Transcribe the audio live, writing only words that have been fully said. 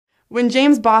When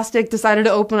James Bostick decided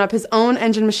to open up his own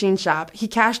engine machine shop, he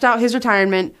cashed out his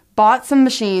retirement, bought some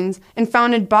machines, and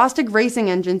founded Bostick Racing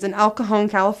Engines in El Cajon,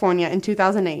 California in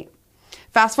 2008.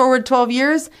 Fast forward 12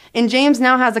 years, and James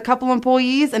now has a couple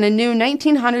employees and a new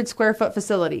 1,900 square foot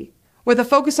facility. With a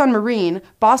focus on marine,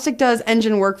 Bostick does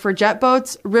engine work for jet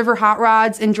boats, river hot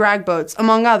rods, and drag boats,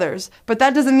 among others, but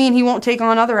that doesn't mean he won't take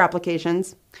on other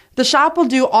applications. The shop will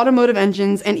do automotive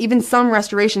engines and even some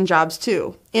restoration jobs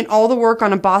too, and all the work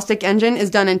on a Bostick engine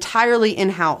is done entirely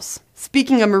in-house.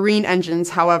 Speaking of marine engines,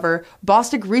 however,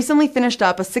 Bostick recently finished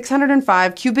up a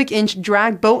 605 cubic inch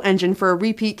drag boat engine for a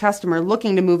repeat customer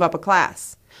looking to move up a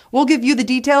class. We'll give you the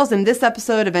details in this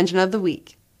episode of Engine of the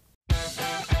Week.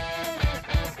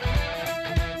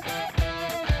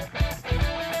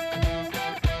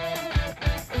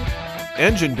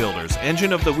 Engine Builder's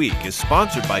Engine of the Week is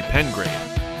sponsored by Pengrade.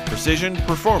 Precision,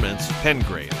 performance,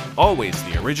 Pengrade. Always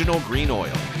the original green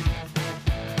oil.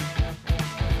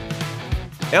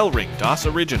 L-Ring DOS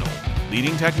Original.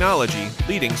 Leading technology,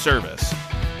 leading service.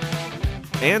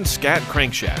 And Scat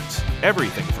Crankshafts.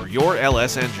 Everything for your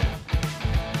LS engine.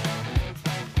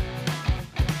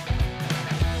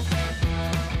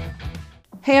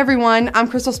 Hey everyone, I'm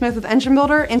Crystal Smith with Engine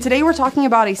Builder, and today we're talking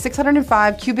about a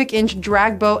 605 cubic inch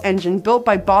drag boat engine built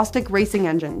by Bostick Racing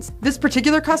Engines. This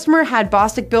particular customer had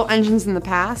Bostick built engines in the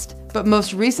past, but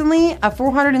most recently a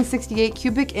 468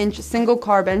 cubic inch single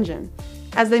carb engine.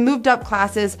 As they moved up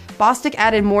classes, Bostick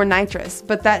added more nitrous,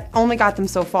 but that only got them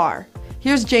so far.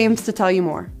 Here's James to tell you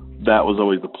more. That was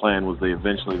always the plan, was they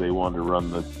eventually wanted to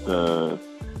run the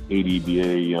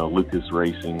ADBA, Lucas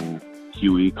Racing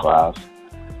QE class.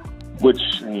 Which,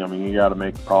 you got to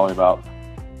make probably about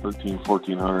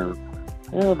 1,400,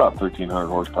 about 1,300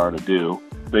 horsepower to do.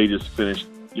 They just finished,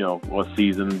 a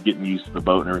season getting used to the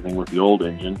boat and everything with the old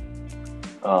engine.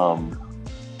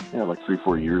 Like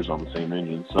 3-4 years on the same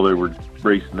engine. So they were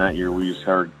racing that year. We just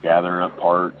started gathering up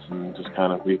parts and just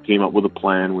we came up with a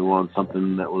plan. We wanted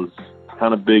something that was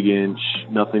kind of big inch,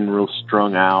 nothing real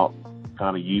strung out,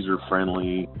 kind of user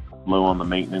friendly, low on the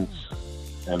maintenance,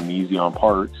 and easy on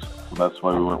parts. So that's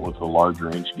why we went with a larger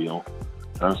inch deal.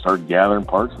 And I started gathering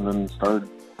parts and then started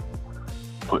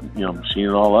putting, machining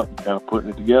it all up and kind of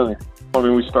putting it together.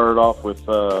 We started off with,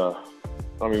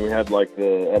 we had like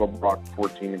the Edelbrock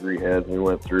 14-degree heads. We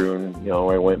went through and,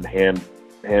 I went and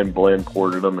hand blend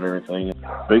ported them and everything.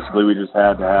 Basically, we just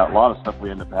had to have a lot of stuff we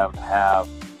ended up having to have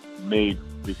made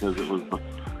because it was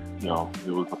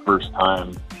the first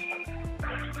time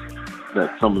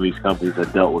that some of these companies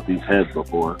had dealt with these heads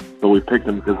before. So we picked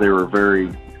them because they were very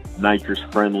nitrous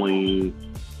friendly,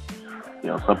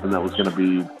 something that was going to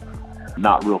be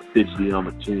not real fidgety on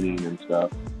the tuning and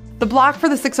stuff. The block for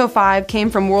the 605 came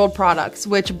from World Products,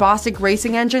 which Bostick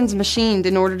Racing Engines machined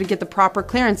in order to get the proper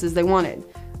clearances they wanted.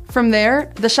 From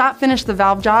there, the shop finished the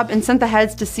valve job and sent the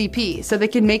heads to CP so they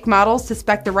could make models to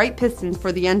spec the right pistons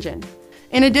for the engine.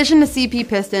 In addition to CP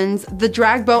pistons, the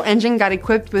drag boat engine got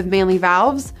equipped with Manley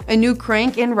valves, a new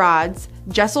crank and rods,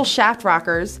 Jessel shaft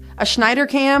rockers, a Schneider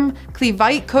cam,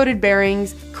 Clevite coated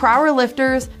bearings, Crower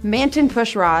lifters, Manton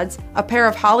push rods, a pair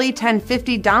of Holley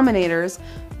 1050 dominators,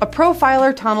 a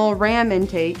Profiler tunnel ram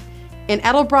intake, an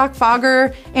Edelbrock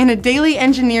fogger, and a Daily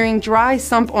Engineering dry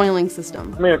sump oiling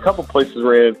system. A couple places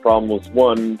ran into problems.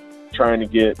 One, trying to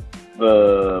get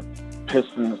the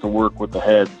pistons to work with the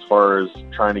heads as far as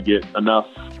trying to get enough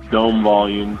dome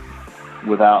volume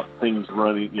without things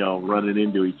running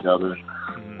into each other,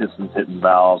 pistons hitting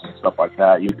valves and stuff like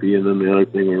that. And then the other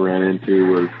thing we ran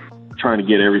into was trying to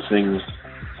get everything,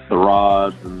 the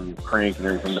rods and crank and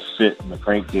everything to fit in the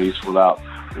crankcase without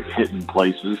hitting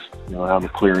places, having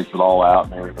to clearance it all out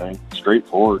and everything.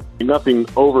 Straightforward. Nothing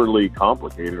overly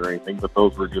complicated or anything, but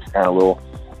those were just kind of little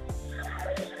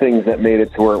things that made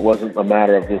it to where it wasn't a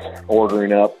matter of just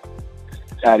ordering up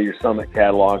out of your Summit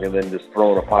catalog and then just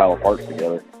throwing a pile of parts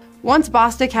together. Once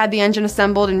Bostick had the engine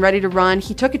assembled and ready to run,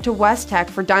 he took it to West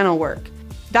Tech for dyno work.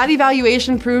 That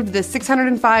evaluation proved the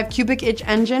 605 cubic inch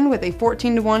engine with a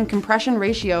 14:1 compression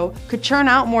ratio could churn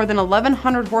out more than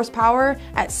 1,100 horsepower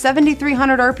at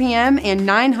 7,300 RPM and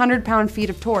 900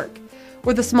 pound-feet of torque.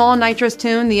 With a small nitrous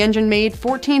tune, the engine made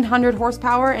 1,400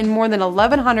 horsepower and more than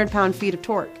 1,100 pound-feet of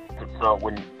torque. So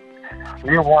when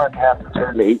we wanted to have to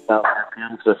turn to 8,000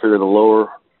 RPM, because I figured the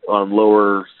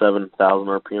lower 7,000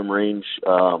 RPM range,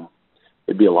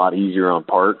 it'd be a lot easier on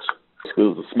parts. It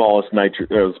was the smallest nitrous.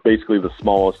 It was basically the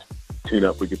smallest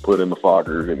tune-up we could put in the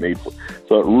fogger.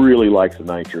 So it really likes the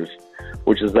nitrous,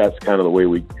 that's kind of the way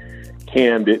we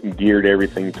cammed it and geared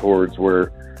everything towards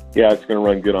where, it's going to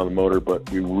run good on the motor, but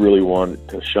we really want it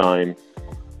to shine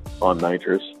on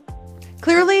nitrous.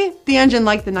 Clearly, the engine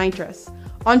liked the nitrous.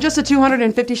 On just a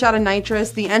 250 shot of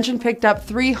nitrous, the engine picked up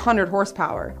 300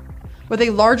 horsepower. With a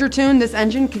larger tune, this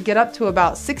engine could get up to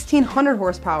about 1,600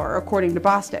 horsepower, according to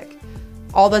Bostick.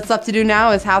 All that's left to do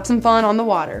now is have some fun on the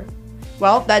water.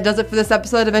 Well, that does it for this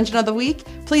episode of Engine of the Week.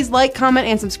 Please like, comment,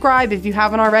 and subscribe if you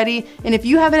haven't already. And if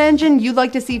you have an engine you'd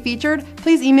like to see featured,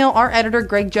 please email our editor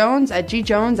Greg Jones at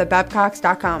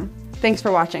gjones@babcox.com. Thanks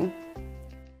for watching.